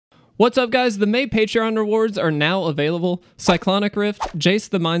What's up, guys? The May Patreon rewards are now available. Cyclonic Rift, Jace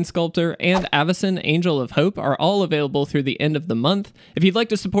the Mind Sculptor, and Avacyn Angel of Hope are all available through the end of the month. If you'd like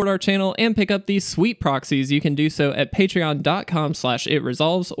to support our channel and pick up these sweet proxies, you can do so at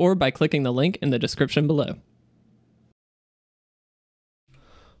patreon.com/itresolves or by clicking the link in the description below.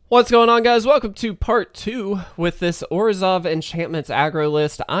 What's going on, guys? Welcome to part 2 with this Orzhov Enchantments aggro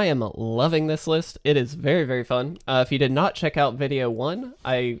list. I am loving this list. It is very, very fun. If you did not check out video 1,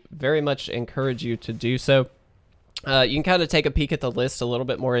 I very much encourage you to do so. You can kind of take a peek at the list a little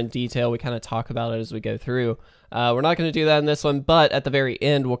bit more in detail. We kind of talk about it as we go through. We're not going to do that in this one, but at the very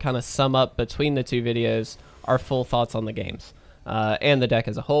end, we'll kind of sum up between the two videos our full thoughts on the games and the deck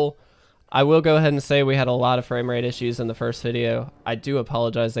as a whole. I will go ahead and say we had a lot of frame rate issues in the first video. I do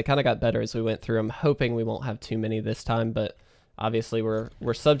apologize. They kind of got better as we went through. I'm hoping we won't have too many this time, but obviously we're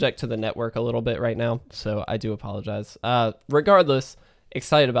subject to the network a little bit right now, so I do apologize. Regardless,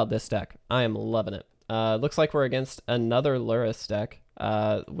 excited about this deck. I am loving it. Looks like we're against another Lurrus deck.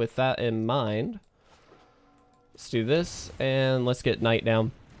 With that in mind, let's do this, and let's get Knight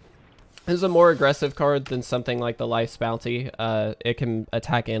down. This is a more aggressive card than something like the Life's Bounty. It can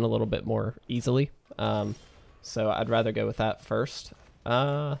attack in a little bit more easily. So I'd rather go with that first.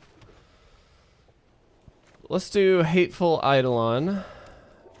 Let's do Hateful Eidolon.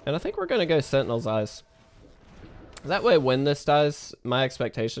 And I think we're going to go Sentinel's Eyes. That way when this dies, my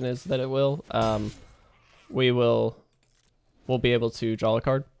expectation is that it will. We'll be able to draw a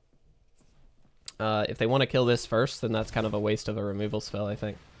card. If they want to kill this first, then that's kind of a waste of a removal spell, I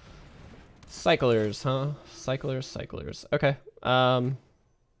think. Cyclers, huh? Cyclers. Okay. Let's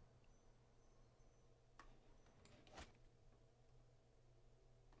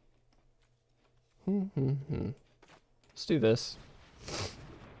do this. If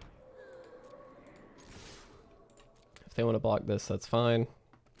they want to block this, that's fine.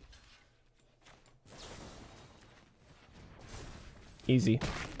 Easy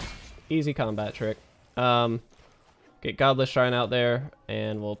combat trick. Get Godless Shrine out there,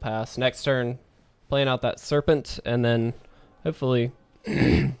 and we'll pass. Next turn, playing out that Serpent, and then hopefully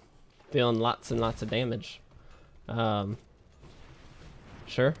dealing lots and lots of damage.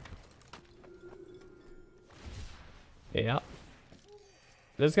 Sure. Yeah.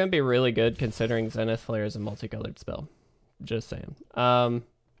 This is going to be really good considering Zenith Flare is a multicolored spell. Just saying.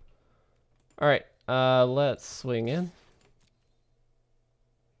 Alright, let's swing in.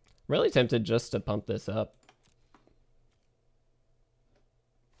 Really tempted just to pump this up.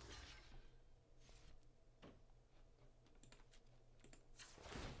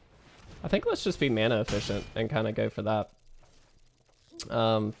 I think let's just be mana efficient and kind of go for that.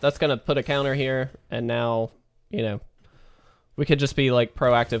 That's going to put a counter here, and now, you know, we could just be like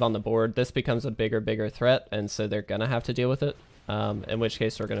proactive on the board. This becomes a bigger threat, and so they're going to have to deal with it, in which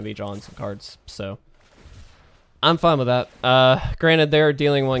case we're going to be drawing some cards. So I'm fine with that. Granted, they're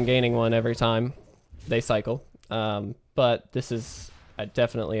dealing one, gaining one every time they cycle, but this is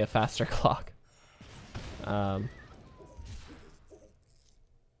definitely a faster clock.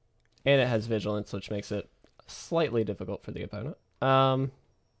 And it has Vigilance, which makes it slightly difficult for the opponent.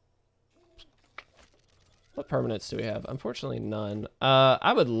 What permanents do we have? Unfortunately, none.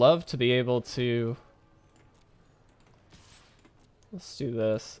 I would love to be able to... Let's do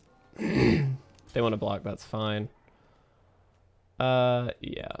this. They want to block, that's fine.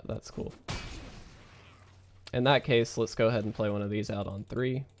 Yeah, that's cool. In that case, let's go ahead and play one of these out on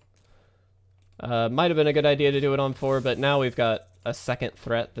 3. Might have been a good idea to do it on 4, but now we've got a second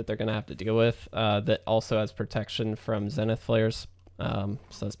threat that they're going to have to deal with that also has protection from Zenith Flares. So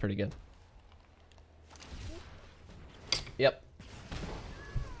that's pretty good. Yep.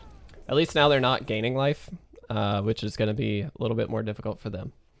 At least now they're not gaining life, which is going to be a little bit more difficult for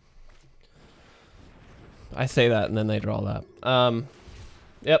them. I say that and then they draw that.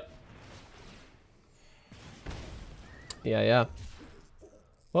 Yep. Yeah.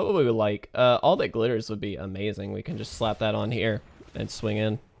 What would we like? All that glitters would be amazing. We can just slap that on here and swing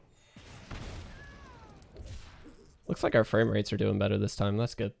in. Looks like our frame rates are doing better this time.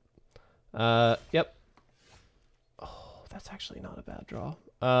 That's good. Yep. Oh, that's actually not a bad draw.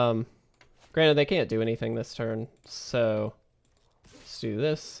 Granted, they can't do anything this turn, so let's do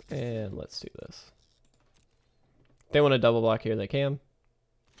this and let's do this. If they want to double block here, they can.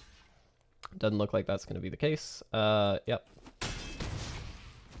 Doesn't look like that's going to be the case. Yep.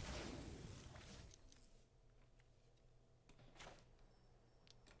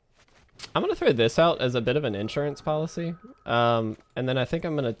 I'm going to throw this out as a bit of an insurance policy. And then I think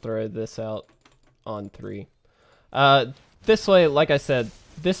I'm going to throw this out on 3. This way, like I said,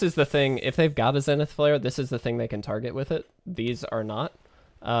 this is the thing. If they've got a Zenith Flare, this is the thing they can target with it. These are not.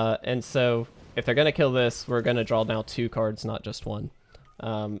 And so if they're going to kill this, we're going to draw now 2 cards, not just 1.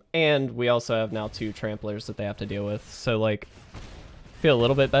 And we also have now 2 tramplers that they have to deal with. So, like, feel a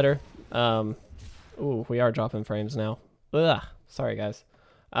little bit better. Ooh, we are dropping frames now. Ugh, sorry, guys.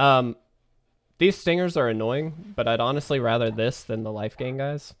 These stingers are annoying, but I'd honestly rather this than the life gain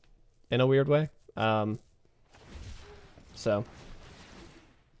guys, in a weird way. So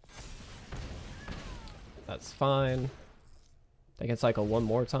that's fine. They can cycle 1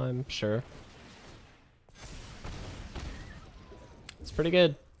 more time, sure. It's pretty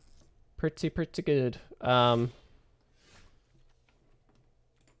good. Pretty good. I'm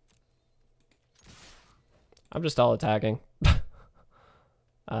just all attacking.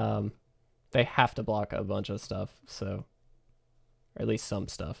 They have to block a bunch of stuff, so, or at least some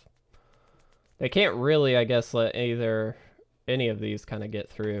stuff. They can't really, I guess, let any of these kind of get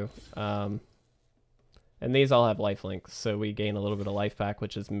through. And these all have lifelink, so we gain a little bit of life back,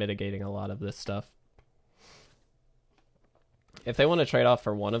 which is mitigating a lot of this stuff. If they want to trade off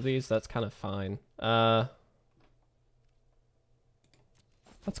for one of these, that's kind of fine. That's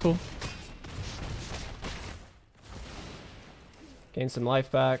cool. Gain some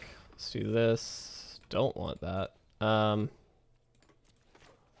life back. Let's do this. Don't want that.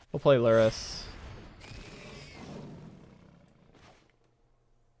 We'll play Lurrus.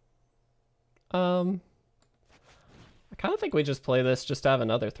 I kind of think we just play this just to have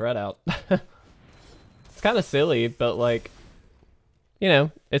another threat out. It's kind of silly, but like, you know,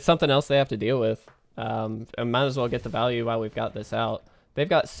 it's something else they have to deal with. And might as well get the value while we've got this out. They've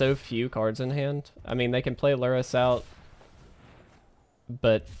got so few cards in hand. I mean, they can play Lurrus out,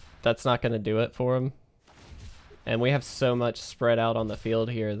 but that's not going to do it for them. And we have so much spread out on the field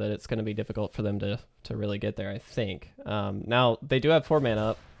here that it's going to be difficult for them to really get there, I think. Now, they do have 4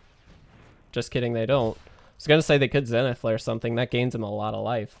 mana up. Just kidding, they don't. I was going to say they could Zenith Flare something. That gains them a lot of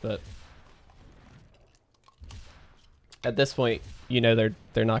life, but at this point, you know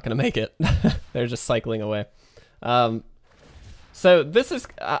they're not going to make it. They're just cycling away. So this is,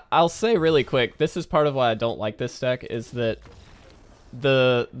 I'll say really quick, this is part of why I don't like this deck, is that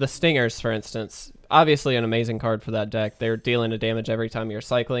the Stingers, for instance, obviously an amazing card for that deck. They're dealing a damage every time you're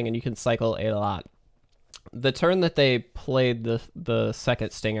cycling, and you can cycle a lot. The turn that they played the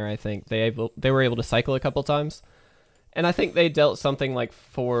second Stinger, I think, they were able to cycle a couple times, and I think they dealt something like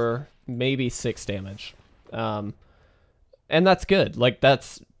 4, maybe 6 damage. And that's good. Like,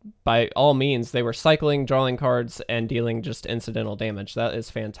 that's, by all means, they were cycling, drawing cards, and dealing just incidental damage. That is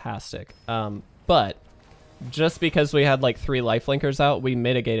fantastic. But just because we had like 3 lifelinkers out, we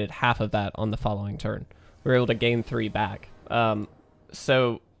mitigated half of that on the following turn. We were able to gain 3 back.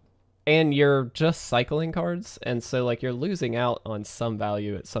 And you're just cycling cards, and so like you're losing out on some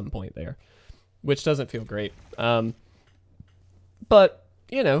value at some point there, which doesn't feel great. But,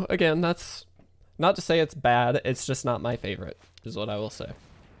 you know, again, that's not to say it's bad, it's just not my favorite, is what I will say.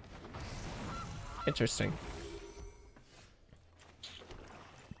 Interesting.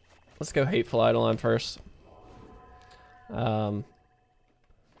 Let's go Hateful Eidolon first.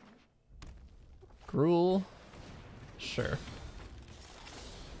 Gruel? Sure.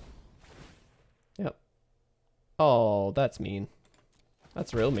 Yep. Oh, that's mean.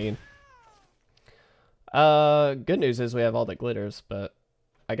 That's real mean. Good news is we have all the glitters, but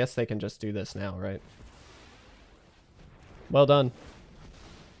I guess they can just do this now, right? Well done.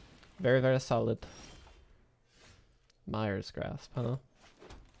 Very, very solid. Mire's Grasp, huh?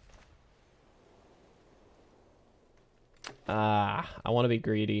 I want to be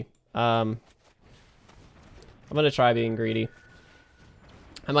greedy. I'm going to try being greedy.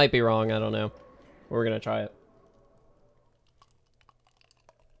 I might be wrong, I don't know. We're going to try it.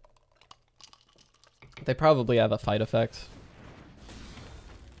 They probably have a fight effect.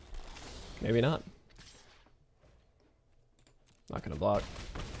 Maybe not. Not going to block.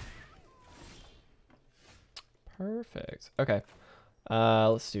 Perfect. Okay.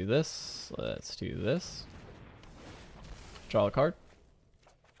 Let's do this. Let's do this. Draw a card.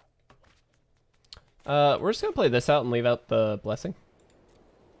 We're just going to play this out and leave out the blessing.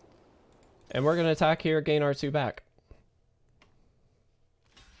 And we're going to attack here, gain R2 back.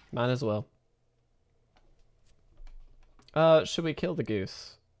 Might as well. Should we kill the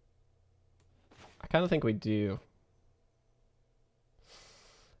goose? I kind of think we do.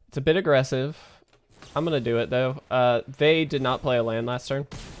 It's a bit aggressive. I'm going to do it, though. They did not play a land last turn,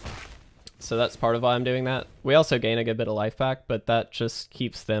 so that's part of why I'm doing that. We also gain a good bit of life back, but that just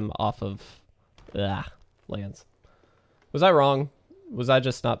keeps them off of lands. Was I wrong? Was I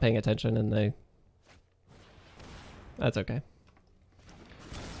just not paying attention and they... That's okay.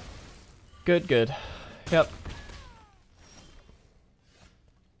 Good, good. Yep.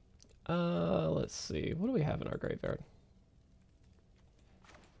 Let's see. What do we have in our graveyard?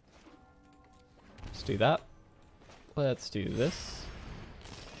 Let's do that. Let's do this.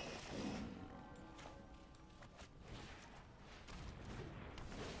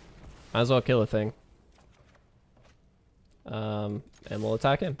 Might as well kill a thing. And we'll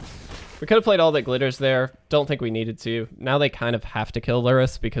attack him. We could have played all that glitters there. Don't think we needed to. Now they kind of have to kill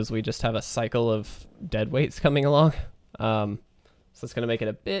Lurrus because we just have a cycle of dead weights coming along. So it's going to make it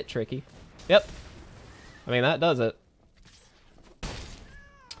a bit tricky. Yep. I mean, that does it.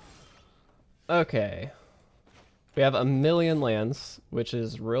 Okay. We have 1,000,000 lands, which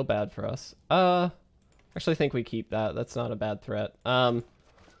is real bad for us. Actually think we keep that. That's not a bad threat.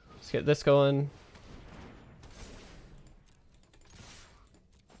 Let's get this going.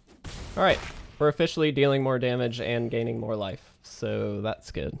 Alright, we're officially dealing more damage and gaining more life, so that's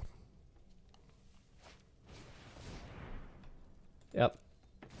good. Yep.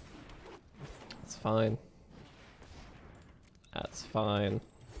 That's fine. That's fine.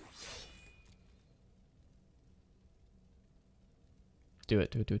 Do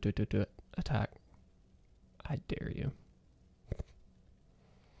it, do it, do it, do it, do it. Attack. I dare you.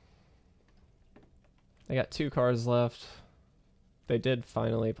 They got 2 cards left. They did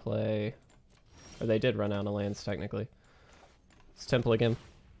finally play, or they did run out of lands technically. It's Temple again.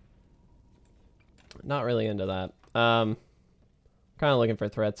 Not really into that. Kind of looking for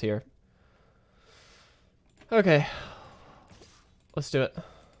threats here. Okay, let's do it.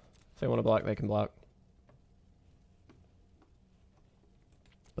 If they want to block, they can block.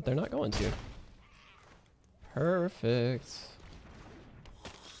 But they're not going to. Perfect.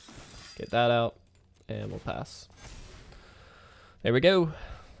 Get that out, and we'll pass. There we go.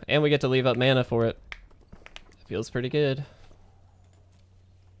 And we get to leave up mana for it. Feels pretty good.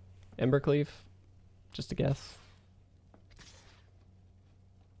 Embercleave? Just a guess.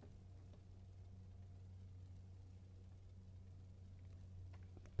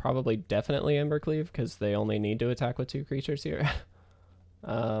 Probably definitely Embercleave, because they only need to attack with 2 creatures here.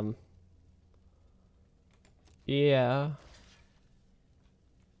 Yeah.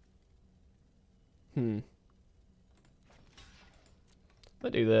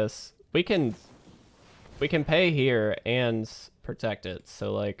 Let's do this. We can pay here and protect it,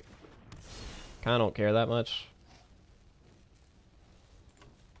 so like kinda don't care that much.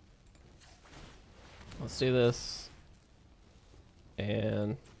 Let's do this.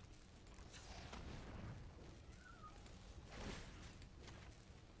 And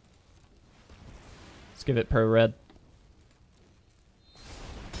let's give it pro red.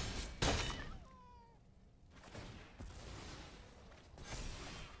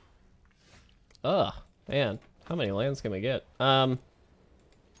 Ugh, man, how many lands can we get? Let's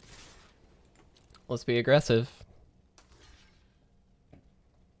be aggressive.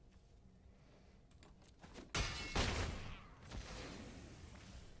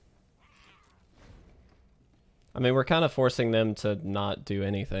 I mean, we're kind of forcing them to not do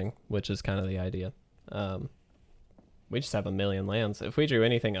anything, which is kind of the idea. We just have 1,000,000 lands. If we drew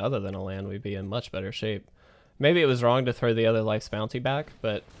anything other than a land, we'd be in much better shape. Maybe it was wrong to throw the other life's bounty back,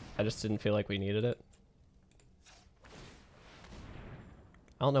 but I just didn't feel like we needed it.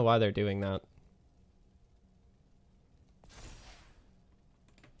 I don't know why they're doing that.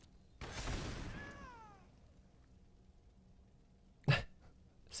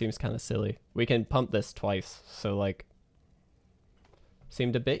 Seems kind of silly. We can pump this twice, so like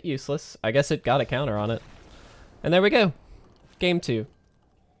seemed a bit useless. I guess it got a counter on it. And there we go. Game 2.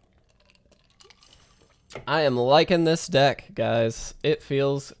 I am liking this deck, guys. It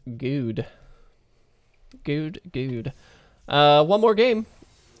feels good. Good. One more game,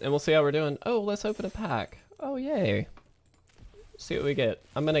 and we'll see how we're doing. Oh, let's open a pack. Oh, yay. See what we get.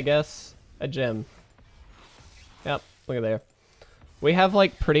 I'm gonna guess a gem. Yep, look at there. We have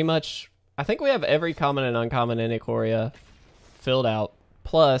like pretty much, I think we have every common and uncommon in Ikoria filled out.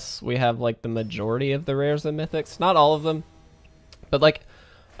 Plus, we have like the majority of the rares and mythics. Not all of them, but like,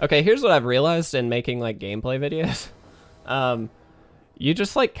 okay, here's what I've realized in making like gameplay videos. You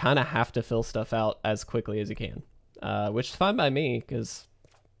just like kind of have to fill stuff out as quickly as you can, which is fine by me because,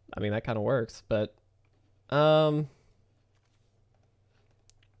 I mean, that kind of works. But,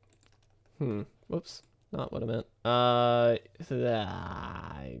 whoops, not what I meant.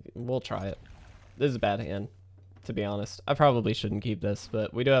 We'll try it. This is a bad hand, to be honest. I probably shouldn't keep this,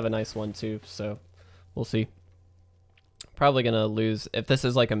 but we do have a nice one too, so we'll see. Probably gonna lose. If this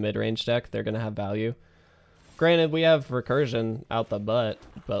is like a mid-range deck, they're gonna have value. Granted, we have recursion out the butt,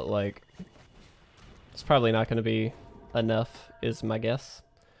 but like it's probably not gonna be enough, is my guess.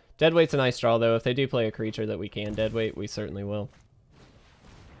 Deadweight's a nice draw though. If they do play a creature that we can deadweight, we certainly will.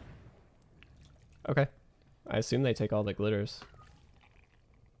 Okay. I assume they take all the glitters.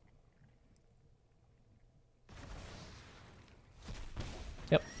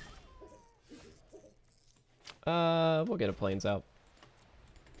 Yep. We'll get a plains out.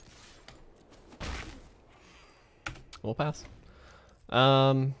 We'll pass.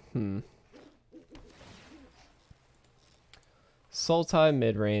 Sultai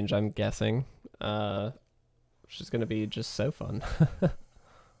mid-range, I'm guessing. Which is going to be just so fun.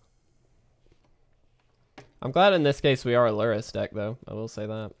 I'm glad in this case we are a Lurrus deck, though. I will say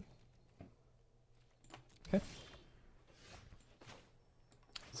that. Okay.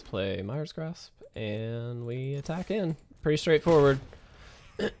 Let's play Mire's Grasp, and we attack in. Pretty straightforward.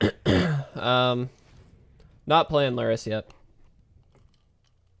 Not playing Lurrus yet.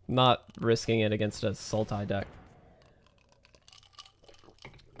 Not risking it against a Sultai deck.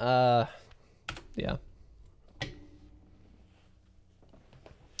 Yeah.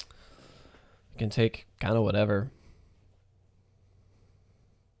 You can take kind of whatever.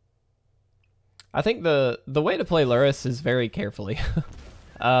 I think the way to play Lurrus is very carefully.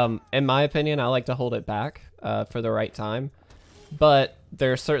 In my opinion, I like to hold it back for the right time. But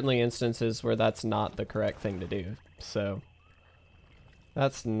there are certainly instances where that's not the correct thing to do. So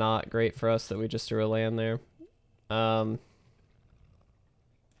that's not great for us that we just drew a land there.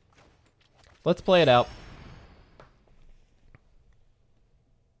 Let's play it out.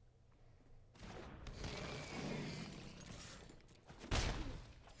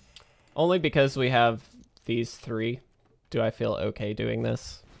 Only because we have these three do I feel okay doing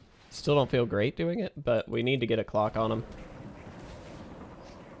this. Still don't feel great doing it, but we need to get a clock on them.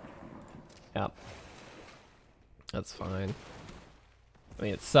 Yeah. That's fine. I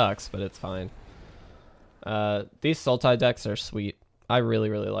mean, it sucks, but it's fine. These Sultai decks are sweet. I really,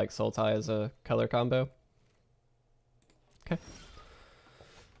 really like Sultai as a color combo. Okay.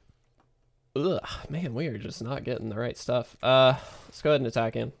 Ugh, man, we are just not getting the right stuff. Let's go ahead and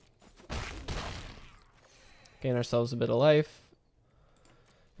attack in. Gain ourselves a bit of life.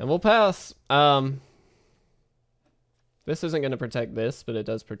 And we'll pass. This isn't going to protect this, but it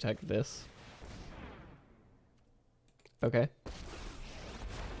does protect this. Okay.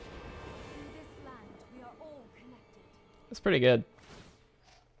 That's pretty good.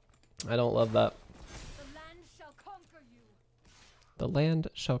 I don't love that. The land shall conquer you. The land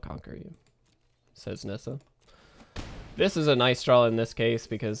shall conquer you, says Nissa. This is a nice draw in this case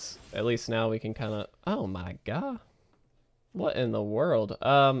because at least now we can kind of... Oh my god. What in the world?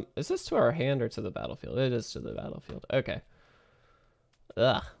 Is this to our hand or to the battlefield? It is to the battlefield. Okay.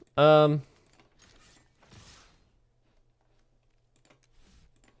 Ugh.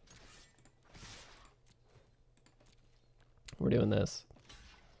 We're doing this.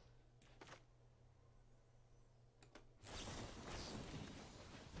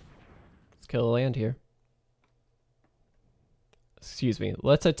 Let's kill a land here. Excuse me.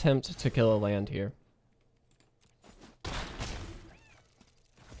 Let's attempt to kill a land here.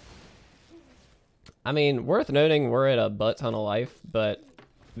 I mean, worth noting, we're at a butt ton of life, but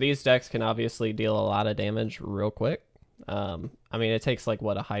these decks can obviously deal a lot of damage real quick. I mean, it takes like,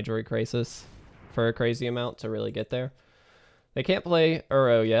 what, a Hydroid Crisis for a crazy amount to really get there. They can't play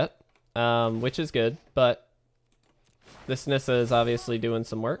Uro yet, which is good, but this Nissa is obviously doing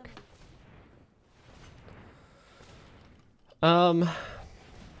some work.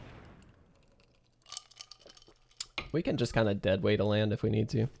 We can just kind of dead weight a land if we need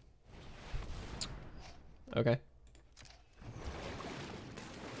to. Okay.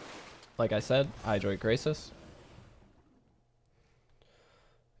 Like I said, Hydroid Crisis.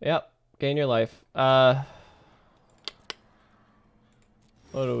 Yep, gain your life.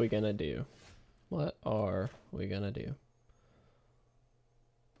 What are we gonna do? What are we gonna do?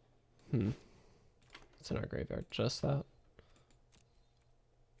 It's in our graveyard, just that.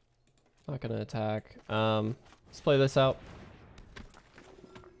 Not gonna attack. Let's play this out.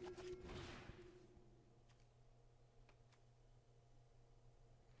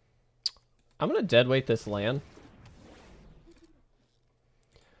 I'm gonna deadweight this land.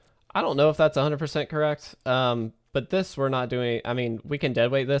 I don't know if that's 100% correct. But this we're not doing. I mean, we can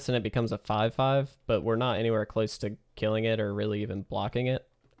deadweight this and it becomes a 5/5, but we're not anywhere close to killing it or really even blocking it,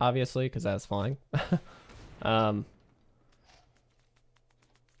 obviously, because that's flying. I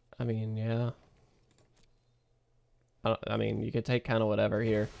mean, yeah. I mean, you could take kind of whatever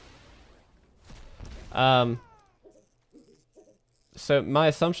here. So my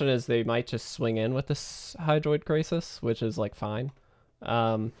assumption is they might just swing in with this Hydroid Crisis, which is like fine.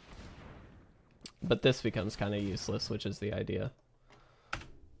 But this becomes kind of useless, which is the idea.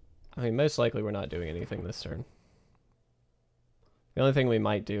 I mean, most likely we're not doing anything this turn. The only thing we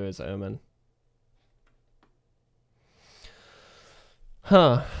might do is Omen.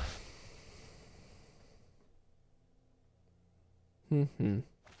 Huh. Mm-hmm.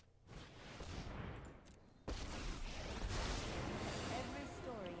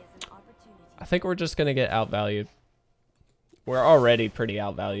 I think we're just gonna get outvalued. We're already pretty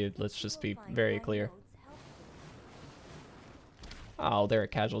outvalued, let's just be very clear. Oh, there are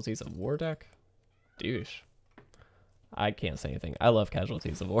casualties of war deck? Douche. I can't say anything. I love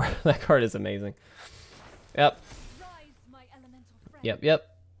casualties of war. That card is amazing. Yep. Yep.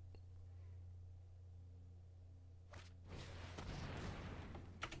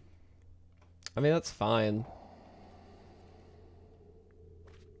 I mean, that's fine.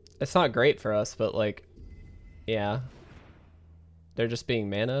 It's not great for us, but like, yeah. They're just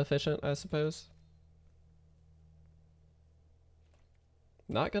being mana efficient, I suppose.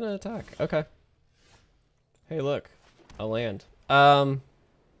 Not gonna attack. Okay. Hey, look. A land.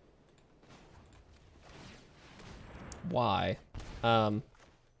 Why?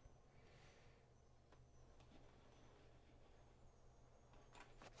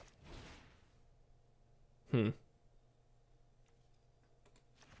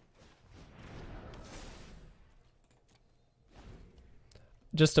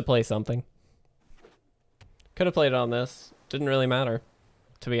 Just to play something. Could have played it on this. Didn't really matter,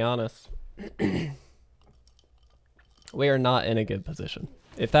 to be honest. We are not in a good position.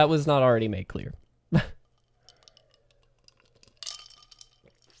 If that was not already made clear.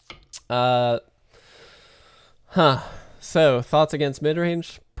 So, thoughts against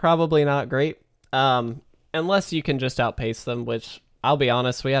midrange? Probably not great. Unless you can just outpace them, which, I'll be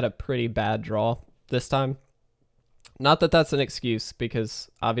honest, we had a pretty bad draw this time. Not that that's an excuse, because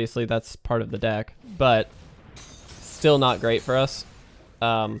obviously that's part of the deck, but still not great for us.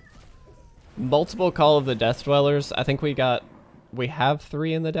 Multiple Call of the Death Dwellers. I think we have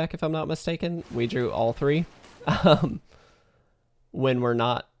 3 in the deck, if I'm not mistaken. We drew all 3 when we're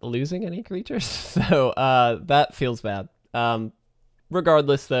not losing any creatures. So that feels bad.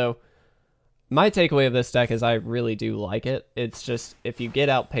 Regardless, though, my takeaway of this deck is I really do like it. It's just, if you get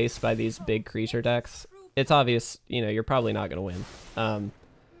outpaced by these big creature decks, it's obvious, you know, you're probably not going to win.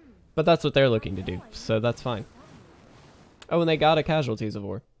 But that's what they're looking to do, so that's fine. Oh, and they got a Casualties of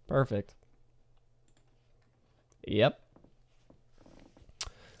War. Perfect. Yep.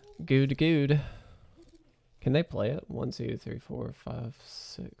 Good. Can they play it? 1, 2, 3, 4, 5,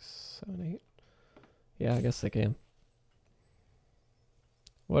 6, 7, 8. Yeah, I guess they can.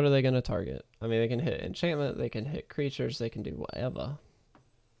 What are they going to target? I mean, they can hit enchantment, they can hit creatures, they can do whatever.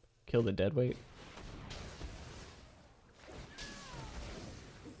 Kill the deadweight.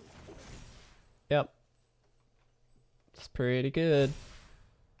 Yep. It's pretty good.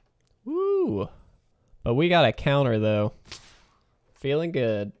 Woo! But we got a counter, though. Feeling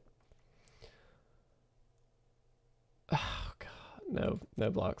good. Oh, God. No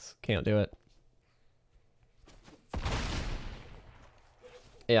blocks. Can't do it.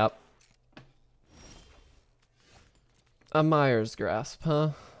 Yep. A Mire's Grasp,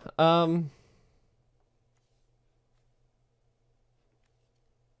 huh?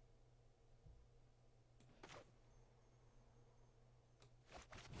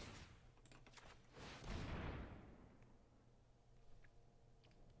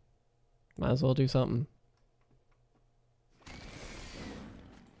 Might as well do something.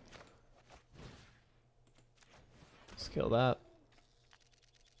 Let's kill that.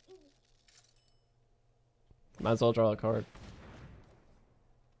 Might as well draw a card.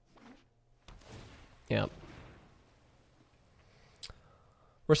 Yep.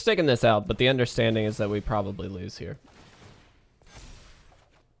 We're sticking this out, but the understanding is that we probably lose here.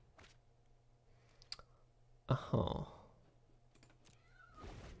 Uh-huh.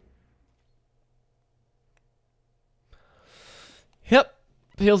 Yep.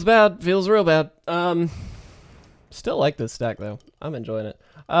 Feels bad. Feels real bad. Still like this stack, though. I'm enjoying it.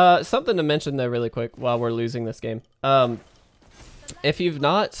 Something to mention, though, really quick while we're losing this game. If you're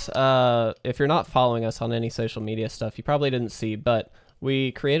not following us on any social media stuff, you probably didn't see, but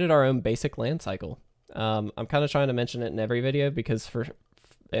we created our own basic land cycle. I'm kind of trying to mention it in every video because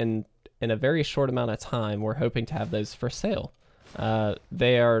in a very short amount of time, we're hoping to have those for sale.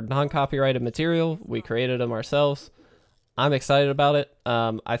 They are non-copyrighted material. We created them ourselves. I'm excited about it.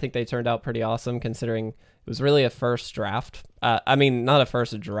 I think they turned out pretty awesome considering it was really a first draft. I mean, not a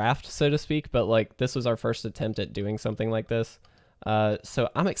first draft, so to speak, but like this was our first attempt at doing something like this. So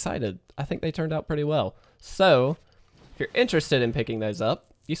I'm excited. I think they turned out pretty well. So if you're interested in picking those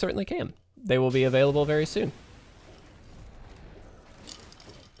up, you certainly can. They will be available very soon.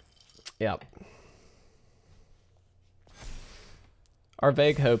 Yep. Our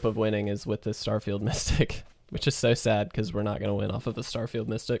vague hope of winning is with this Starfield Mystic. which is so sad because we're not going to win off of a Starfield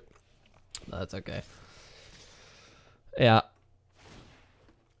Mystic. But that's okay. Yeah.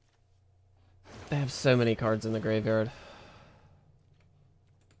 They have so many cards in the graveyard.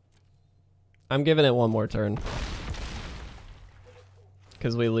 I'm giving it one more turn.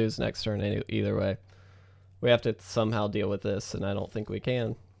 Because we lose next turn either way. We have to somehow deal with this, and I don't think we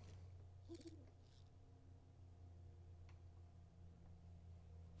can.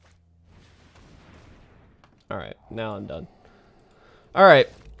 Alright, now I'm done. Alright,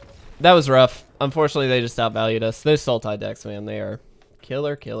 that was rough. Unfortunately, they just outvalued us. Those Sultai decks, man, they are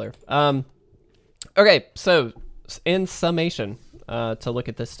killer. Okay, so in summation, to look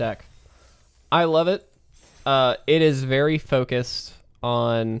at this deck, I love it. It is very focused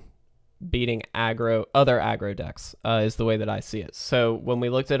on beating other aggro decks, is the way that I see it. So when we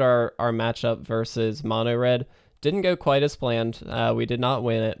looked at our matchup versus Mono Red, didn't go quite as planned. We did not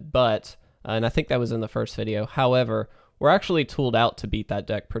win it, but, and I think that was in the first video. However, we're actually tooled out to beat that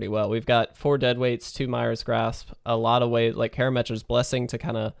deck pretty well. We've got 4 Deadweights, 2 Mire's Grasp, a lot of ways, like Karametra's Blessing to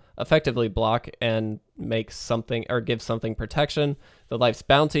kind of effectively block and make something, or give something protection. The Life's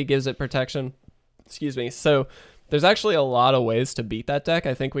Bounty gives it protection. Excuse me. So there's actually a lot of ways to beat that deck.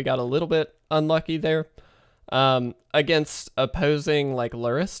 I think we got a little bit unlucky there against opposing like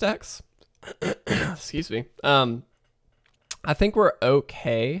Lurrus decks. Excuse me. I think we're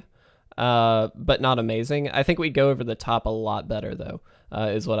okay, but not amazing. I think we go over the top a lot better though,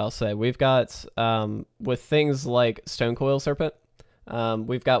 is what I'll say. We've got with things like Stonecoil Serpent,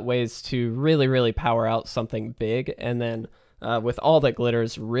 we've got ways to really power out something big, and then with all that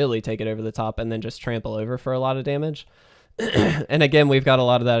glitters, really take it over the top and then just trample over for a lot of damage. And again, we've got a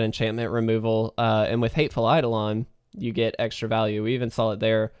lot of that enchantment removal. And with Hateful Eidolon, you get extra value. We even saw it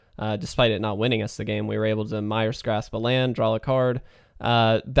there, despite it not winning us the game. We were able to Mire's Grasp a land, draw a card.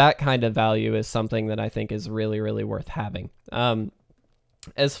 That kind of value is something that I think is really worth having.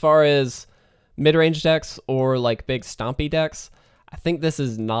 As far as mid-range decks or like big stompy decks, I think this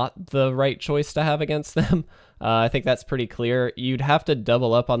is not the right choice to have against them. I think that's pretty clear. You'd have to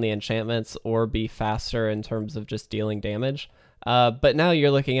double up on the enchantments or be faster in terms of just dealing damage. But now you're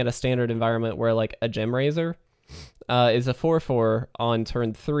looking at a standard environment where like a Gem Razor is a 4/4 on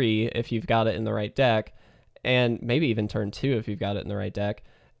turn 3 if you've got it in the right deck, and maybe even turn 2 if you've got it in the right deck.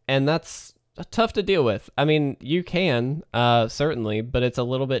 And that's tough to deal with. I mean, you can, certainly, but it's a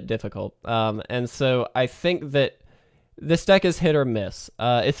little bit difficult. And so I think that this deck is hit or miss.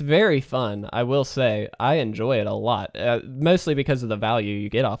 It's very fun, I will say. I enjoy it a lot, mostly because of the value you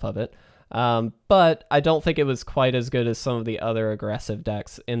get off of it. But I don't think it was quite as good as some of the other aggressive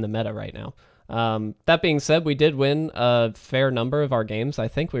decks in the meta right now. That being said, we did win a fair number of our games. I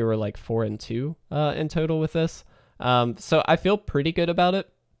think we were like 4-2 in total with this. So I feel pretty good about it.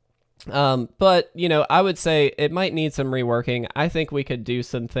 But, you know, I would say it might need some reworking. I think we could do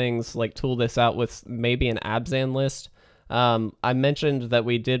some things like tool this out with maybe an Abzan list. I mentioned that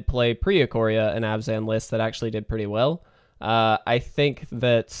we did play pre-Ikoria an Abzan list that actually did pretty well. I think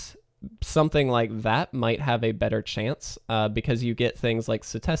that something like that might have a better chance because you get things like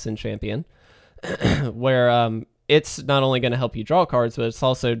Cetessan Champion, where it's not only going to help you draw cards, but it's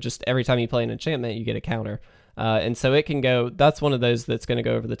also just every time you play an enchantment, you get a counter. And so it can go, that's one of those that's going to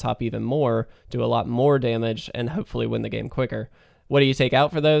go over the top even more, do a lot more damage, and hopefully win the game quicker. What do you take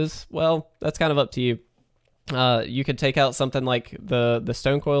out for those? Well, that's kind of up to you. You could take out something like the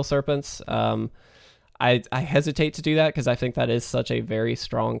Stonecoil Serpents. I hesitate to do that because I think that is such a very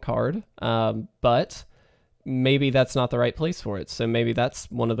strong card, but maybe that's not the right place for it. So maybe that's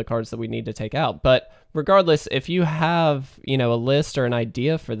one of the cards that we need to take out. But regardless, if you have, you know, a list or an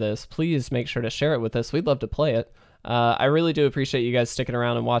idea for this, please make sure to share it with us. We'd love to play it. I really do appreciate you guys sticking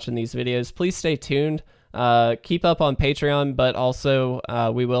around and watching these videos. Please stay tuned. Keep up on Patreon, but also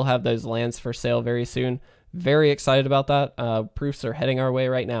we will have those lands for sale very soon. Very excited about that. Proofs are heading our way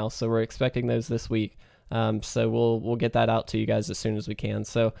right now, so we're expecting those this week. So we'll get that out to you guys as soon as we can.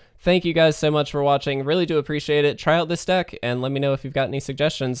 So thank you guys so much for watching. Really do appreciate it. Try out this deck and let me know if you've got any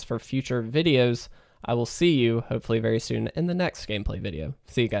suggestions for future videos. I will see you hopefully very soon in the next gameplay video.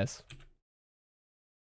 See you guys.